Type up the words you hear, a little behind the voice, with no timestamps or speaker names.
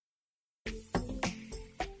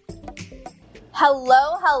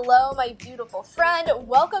Hello, my beautiful friend.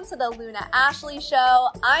 Welcome to the Luna Ashley Show.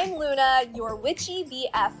 I'm Luna, your witchy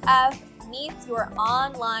BFF meets your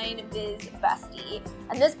online biz bestie.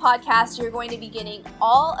 And this podcast, you're going to be getting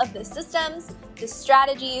all of the systems, the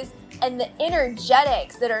strategies, and the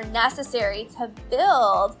energetics that are necessary to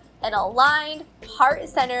build an aligned,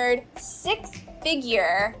 heart-centered,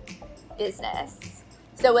 six-figure business.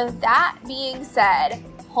 So with that being said,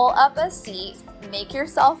 pull up a seat, make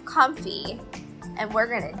yourself comfy, and we're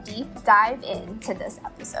going to deep dive into this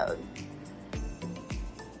episode.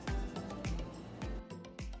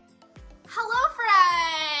 Hello,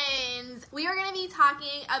 friends! We are going to be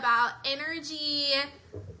talking about energy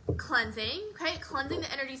cleansing, okay? Cleansing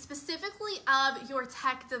the energy specifically of your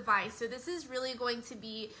tech device. So this is really going to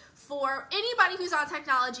be for anybody who's on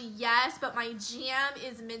technology, yes, but my jam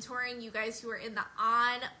is mentoring you guys who are in the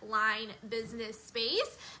online business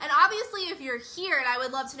space. And obviously, if you're here, and I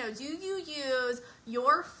would love to know, do you use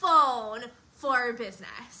your phone for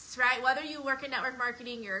business, right? Whether you work in network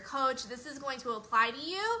marketing, you're a coach, this is going to apply to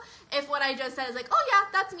you if what I just said is like, oh yeah,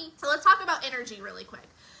 that's me. So let's talk about energy really quick.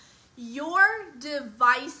 Your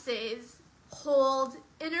devices hold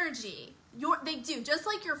energy. They do, just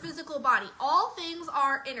like your physical body. All things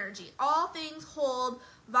are energy. All things hold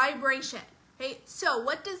vibration. Okay, so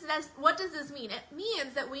what does this mean? It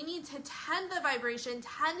means that we need to tend the vibration,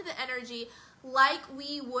 tend the energy like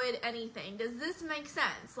we would anything. Does this make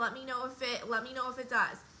sense? Let me know if it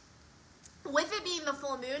does. With it being the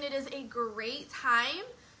full moon, it is a great time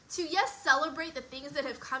to, yes, celebrate the things that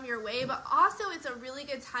have come your way, but also it's a really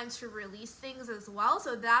good time to release things as well.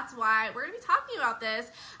 So that's why we're going to be talking about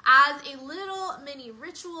this as a little mini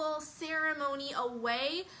ritual ceremony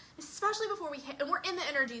away, especially before we hit, and we're in the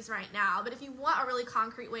energies right now, but if you want a really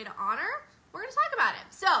concrete way to honor, we're going to talk about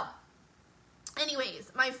it. So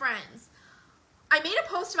anyways, my friends, I made a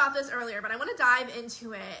post about this earlier, but I want to dive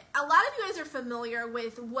into it. A lot of you guys are familiar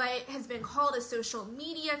with what has been called a social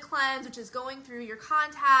media cleanse, which is going through your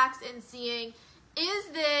contacts and seeing, is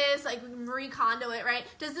this, like Marie Kondo it, right?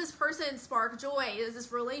 Does this person spark joy? Does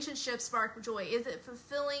this relationship spark joy? Is it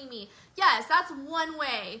fulfilling me? Yes, that's one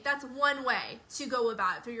way. That's one way to go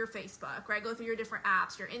about it, through your Facebook, right? Go through your different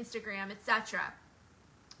apps, your Instagram, etc.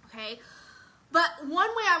 Okay? But one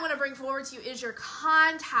way I want to bring forward to you is your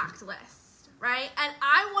contact list. Right? And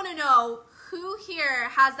I want to know who here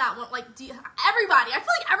has that one. Like, everybody, I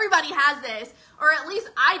feel like everybody has this, or at least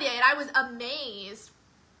I did. I was amazed.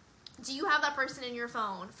 Do you have that person in your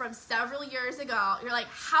phone from several years ago? You're like,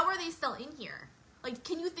 how are they still in here? Like,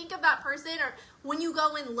 can you think of that person? Or when you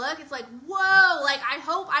go and look, it's like, whoa, like, I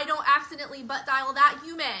hope I don't accidentally butt dial that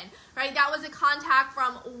human, right? That was a contact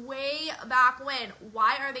from way back when.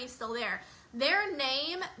 Why are they still there? Their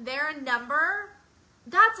name, their number,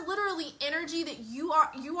 that's literally energy that you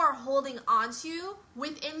are holding onto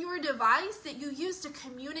within your device that you use to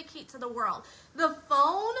communicate to the world. The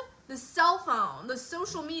phone, the cell phone, the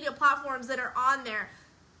social media platforms that are on there,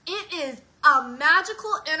 it is a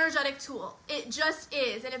magical energetic tool. It just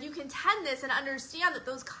is. And if you can tend this and understand that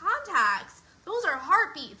those contacts, those are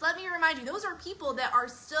heartbeats. Let me remind you, those are people that are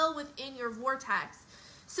still within your vortex.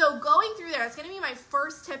 So going through there, it's going to be my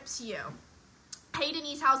first tip to you. Hey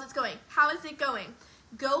Denise, how's it going? How is it going?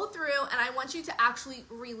 Go through, and I want you to actually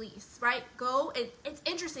release, right? It's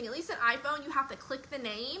interesting, at least an iPhone, you have to click the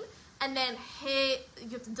name and then you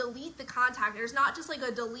have to delete the contact. There's not just like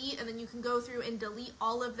a delete and then you can go through and delete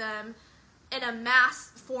all of them in a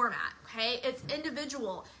mass format, okay? It's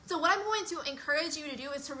individual. So what I'm going to encourage you to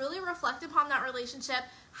do is to really reflect upon that relationship,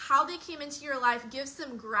 how they came into your life, give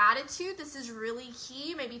some gratitude. This is really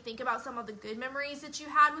key. Maybe think about some of the good memories that you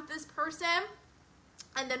had with this person,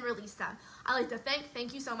 and then release them. I like to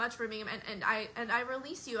thank you so much for being, and I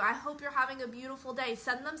release you. I hope you're having a beautiful day.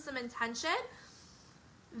 Send them some intention.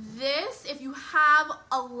 This, if you have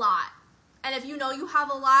a lot, and if you know you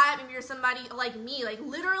have a lot, maybe you're somebody like me, like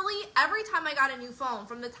literally every time I got a new phone,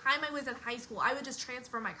 from the time I was in high school, I would just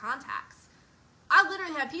transfer my contacts. I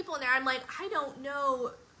literally had people in there, I'm like, I don't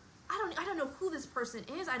know who this person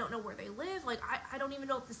is. I don't know where they live. Like, I don't even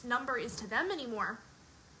know if this number is to them anymore.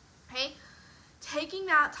 Okay? Taking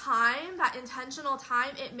that time, that intentional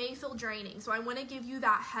time, it may feel draining. So I want to give you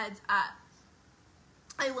that heads up.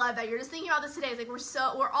 I love that. You're just thinking about this today. It's like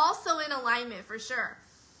we're all so in alignment for sure.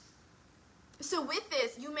 So with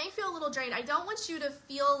this, you may feel a little drained. I don't want you to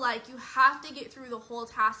feel like you have to get through the whole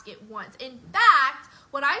task at once. In fact,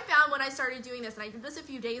 what I found when I started doing this, and I did this a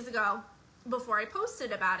few days ago before I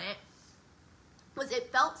posted about it, was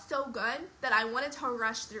it felt so good that I wanted to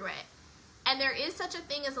rush through it. And there is such a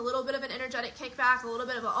thing as a little bit of an energetic kickback, a little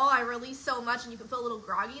bit of I released so much, and you can feel a little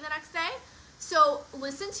groggy the next day. So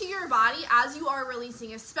listen to your body as you are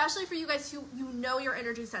releasing, especially for you guys who you know you're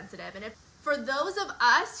energy sensitive. And if for those of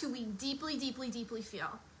us who we deeply, deeply, deeply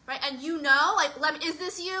feel, right? And you know, like, is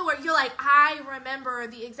this you? Where you're like, I remember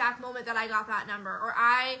the exact moment that I got that number, or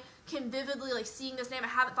I can vividly, like, seeing this name. I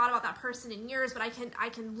haven't thought about that person in years, but I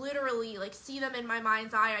can literally, like, see them in my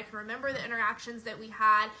mind's eye. I can remember the interactions that we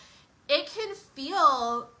had. It can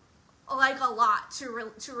feel like a lot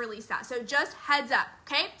to release that. So just heads up,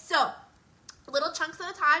 okay? So little chunks at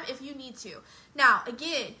a time if you need to. Now,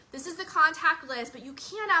 again, this is the contact list, but you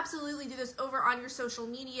can absolutely do this over on your social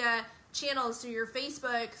media channels, through your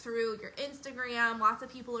Facebook, through your Instagram. Lots of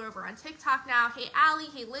people are over on TikTok now. Hey, Allie.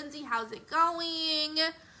 Hey, Lindsay. How's it going?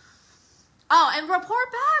 Oh, and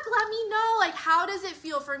report back. Let me know, like, how does it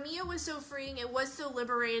feel? For me, it was so freeing. It was so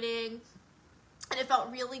liberating. And it felt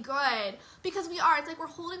really good, because it's like we're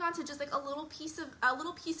holding on to just like a little piece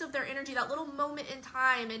of their energy, that little moment in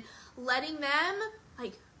time, and letting them,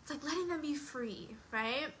 like, it's like letting them be free,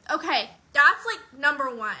 right? Okay, that's like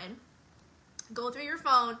number one. Go through your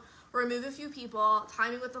phone, remove a few people.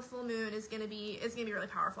 Timing with the full moon is gonna be really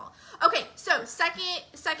powerful. Okay, so second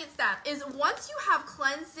step is, once you have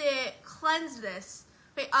cleansed this,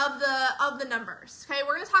 okay, of the numbers. Okay,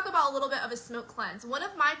 we're gonna talk about a little bit of a smoke cleanse. One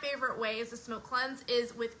of my favorite ways to smoke cleanse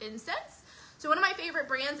is with incense. So one of my favorite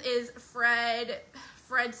brands is Fred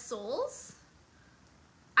Souls.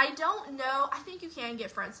 I don't know. I think you can get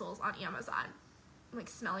Fred Souls on Amazon. I'm like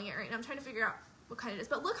smelling it right now. I'm trying to figure out what kind it is.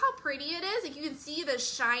 But look how pretty it is. Like, you can see the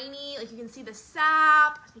shiny, like, you can see the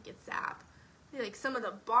sap. I think it's sap. Like some of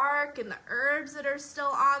the bark and the herbs that are still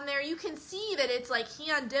on there. You can see that it's like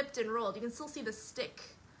hand dipped and rolled. You can still see the stick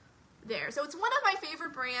there. So it's one of my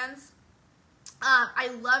favorite brands. I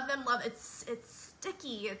love them. It's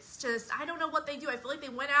sticky. It's just, I don't know what they do. I feel like they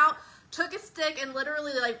went out, took a stick, and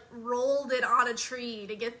literally like rolled it on a tree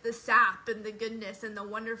to get the sap and the goodness and the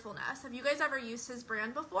wonderfulness. Have you guys ever used his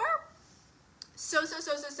brand before? So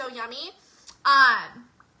yummy.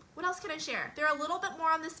 What else can I share? They're a little bit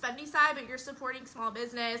more on the spendy side, but you're supporting small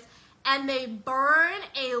business, and they burn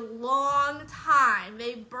a long time.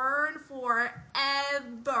 They burn forever.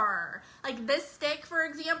 Like this stick, for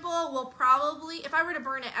example, will probably, if I were to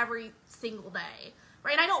burn it every single day,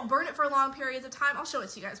 right? And I don't burn it for long periods of time. I'll show it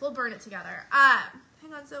to you guys. We'll burn it together.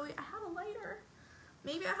 Hang on, Zoe. I had a lighter.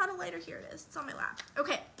 Maybe I had a lighter. Here it is. It's on my lap.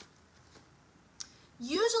 Okay.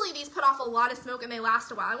 Usually these put off a lot of smoke and they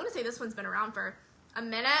last a while. I want to say this one's been around for a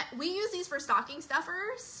minute. We use these for stocking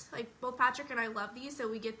stuffers. Like, both Patrick and I love these, so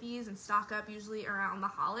we get these and stock up usually around the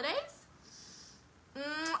holidays.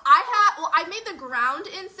 I've made the ground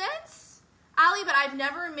incense, Allie, but I've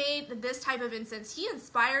never made this type of incense. He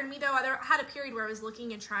inspired me, though. I had a period where I was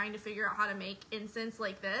looking and trying to figure out how to make incense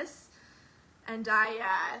like this, and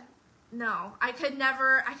I could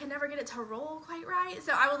never get it to roll quite right.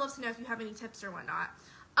 So I would love to know if you have any tips or whatnot,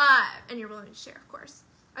 and you're willing to share, of course.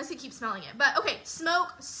 I just keep smelling it. But okay, smoke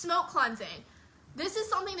cleansing. This is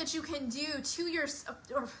something that you can do that's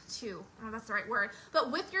the right word,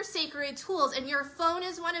 but with your sacred tools, and your phone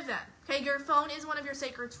is one of them. Okay, your phone is one of your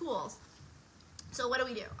sacred tools. So what do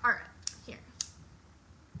we do? All right, here.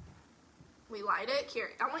 We light it.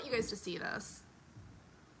 Here, I want you guys to see this,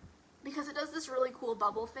 because it does this really cool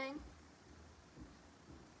bubble thing.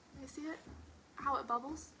 You see it? How it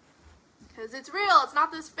bubbles? Because it's real. It's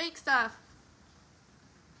not this fake stuff.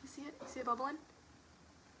 You see it? You see it bubbling?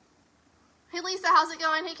 Hey Lisa, how's it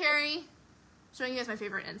going? Hey Carrie. Showing you guys my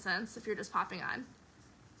favorite incense if you're just popping on.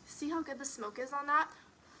 See how good the smoke is on that?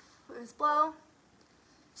 Let this blow.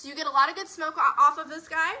 So you get a lot of good smoke off of this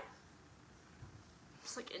guy.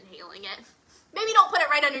 Just like inhaling it. Maybe don't put it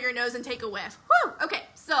right under your nose and take a whiff. Woo! Okay,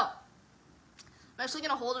 so I'm actually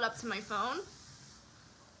gonna hold it up to my phone,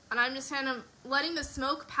 and I'm just kind of letting the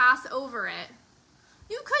smoke pass over it.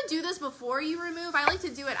 You could do this before you remove. I like to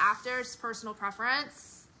do it after. It's personal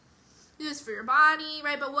preference. Do this for your body,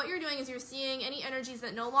 right? But what you're doing is you're seeing any energies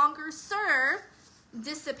that no longer serve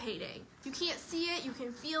dissipating. You can't see it. You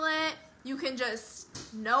can feel it. You can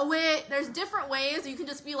just know it. There's different ways. You can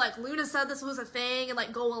just be like, Luna said this was a thing, and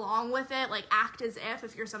like go along with it. Like act as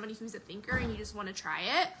if you're somebody who's a thinker and you just want to try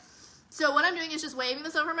it. So what I'm doing is just waving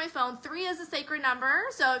this over my phone. 3 is a sacred number.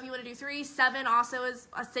 So if you want to do 3, 7 also is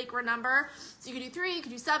a sacred number. So you can do 3, you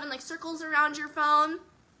can do 7, like circles around your phone.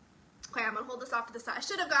 Okay, I'm going to hold this off to the side. I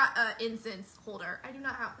should have got an incense holder. I do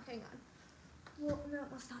not have, hang on. Well, no,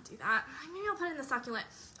 let's not do that. Maybe I'll put it in the succulent.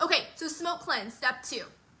 Okay, so smoke cleanse, step 2.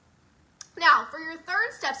 Now, for your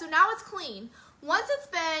third step, so now it's clean. Once it's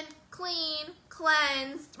been clean,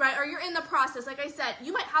 cleansed, right, or you're in the process, like I said,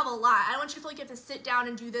 you might have a lot. I don't want you to feel like you have to sit down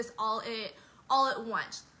and do this all at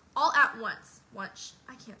once. All at once.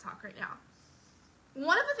 I can't talk right now.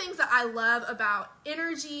 one of the things that I love about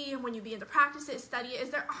energy and when you begin to practice it, study it,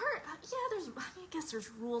 is I guess there's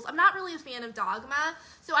rules. I'm not really a fan of dogma,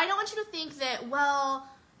 so I don't want you to think that, well,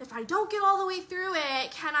 if I don't get all the way through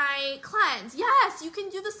it, can I cleanse? Yes, you can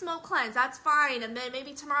do the smoke cleanse. That's fine. And then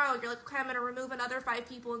maybe tomorrow you're like, okay, I'm going to remove another 5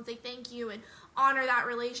 people and say thank you and honor that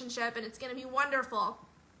relationship, and it's going to be wonderful.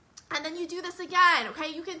 And then you do this again, okay?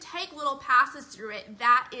 You can take little passes through it.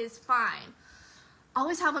 That is fine.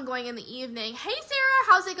 Always have one going in the evening. Hey, Sarah,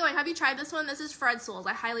 how's it going? Have you tried this one? This is Fred Souls.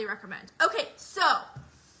 I highly recommend. Okay, so,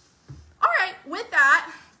 all right, with that,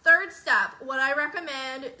 third step, what I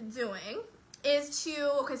recommend doing is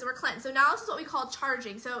so we're cleansed. So now this is what we call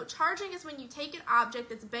charging. So charging is when you take an object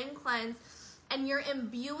that's been cleansed and you're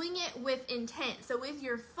imbuing it with intent. So with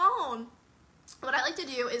your phone, what I like to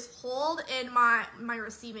do is hold in my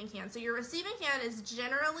receiving hand. So your receiving hand is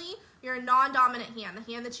generally your non-dominant hand, the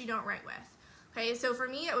hand that you don't write with. Okay, so for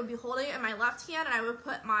me, it would be holding it in my left hand, and I would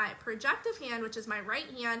put my projective hand, which is my right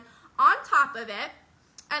hand, on top of it.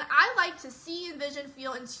 And I like to see, envision,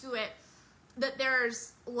 feel into it that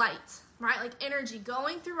there's light, right? Like energy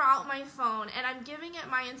going throughout my phone, and I'm giving it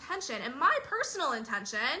my intention. And my personal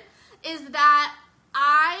intention is that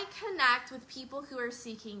I connect with people who are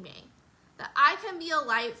seeking me, that I can be a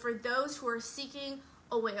light for those who are seeking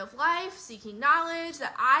a way of life, seeking knowledge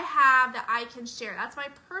that I have that I can share. That's my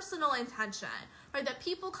personal intention, right? That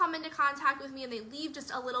people come into contact with me and they leave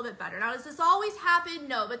just a little bit better. Now, does this always happen?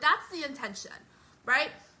 No, but that's the intention, right?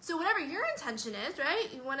 So whatever your intention is, right?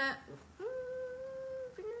 You want to,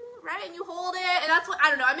 right? And you hold it, and that's what, I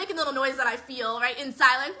don't know, I'm making a little noise that I feel, right?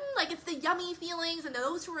 Inside, like it's the yummy feelings, and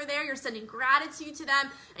those who are there, you're sending gratitude to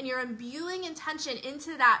them, and you're imbuing intention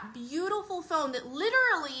into that beautiful phone that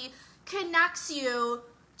literally connects you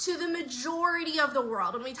to the majority of the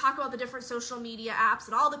world. When we talk about the different social media apps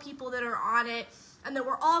and all the people that are on it, and that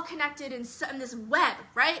we're all connected in this web,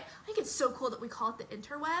 right? I think it's so cool that we call it the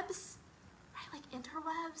interwebs, right? Like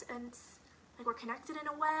interwebs, and it's like we're connected in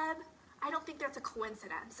a web. I don't think that's a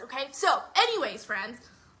coincidence, okay? So anyways, friends,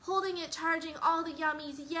 holding it, charging all the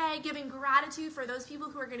yummies, yay, giving gratitude for those people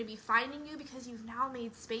who are going to be finding you because you've now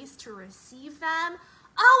made space to receive them.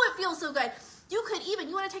 Oh, it feels so good. You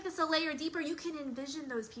want to take this a layer deeper, you can envision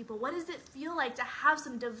those people. What does it feel like to have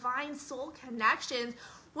some divine soul connections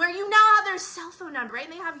where you now have their cell phone number, right?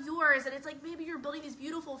 And they have yours, and it's like maybe you're building these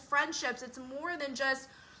beautiful friendships. It's more than just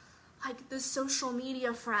like the social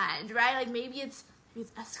media friend, right? Like maybe it's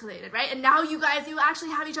escalated, right? And now you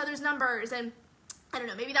actually have each other's numbers, and I don't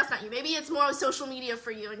know, maybe that's not you. Maybe it's more of social media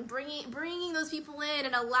for you, and bringing those people in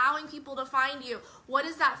and allowing people to find you. What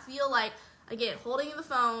does that feel like? Again, holding the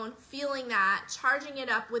phone, feeling that, charging it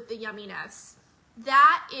up with the yumminess.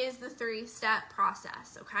 That is the 3-step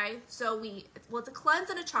process, okay? So it's a cleanse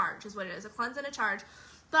and a charge is what it is, a cleanse and a charge.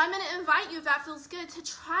 But I'm going to invite you, if that feels good, to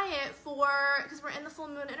try it because we're in the full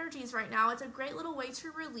moon energies right now. It's a great little way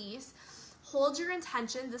to release. Hold your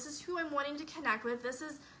intention. This is who I'm wanting to connect with. This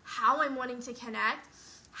is how I'm wanting to connect.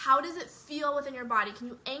 How does it feel within your body? Can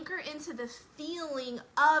you anchor into the feeling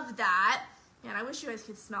of that? Man, I wish you guys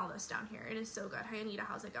could smell this down here. It is so good. Hi, Anita.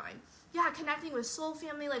 How's it going? Yeah, connecting with soul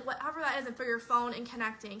family, like whatever that is, and for your phone and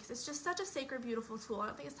connecting, because it's just such a sacred, beautiful tool. I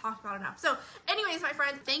don't think it's talked about enough. So anyways, my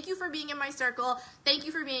friends, thank you for being in my circle. Thank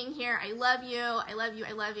you for being here. I love you. I love you.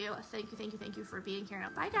 I love you. Thank you for being here. Now,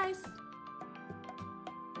 bye, guys.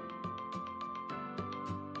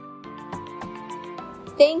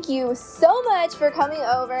 Thank you so much for coming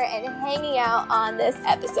over and hanging out on this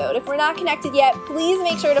episode. If we're not connected yet, please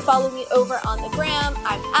make sure to follow me over on the gram.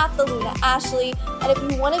 I'm at the Luna Ashley. And if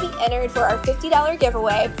you want to be entered for our $50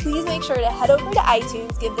 giveaway, please make sure to head over to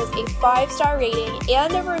iTunes, give this a 5-star rating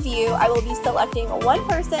and a review. I will be selecting one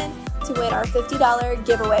person to win our $50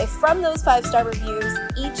 giveaway from those 5-star reviews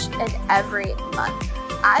each and every month.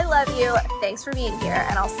 I love you. Thanks for being here,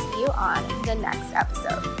 and I'll see you on the next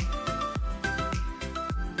episode.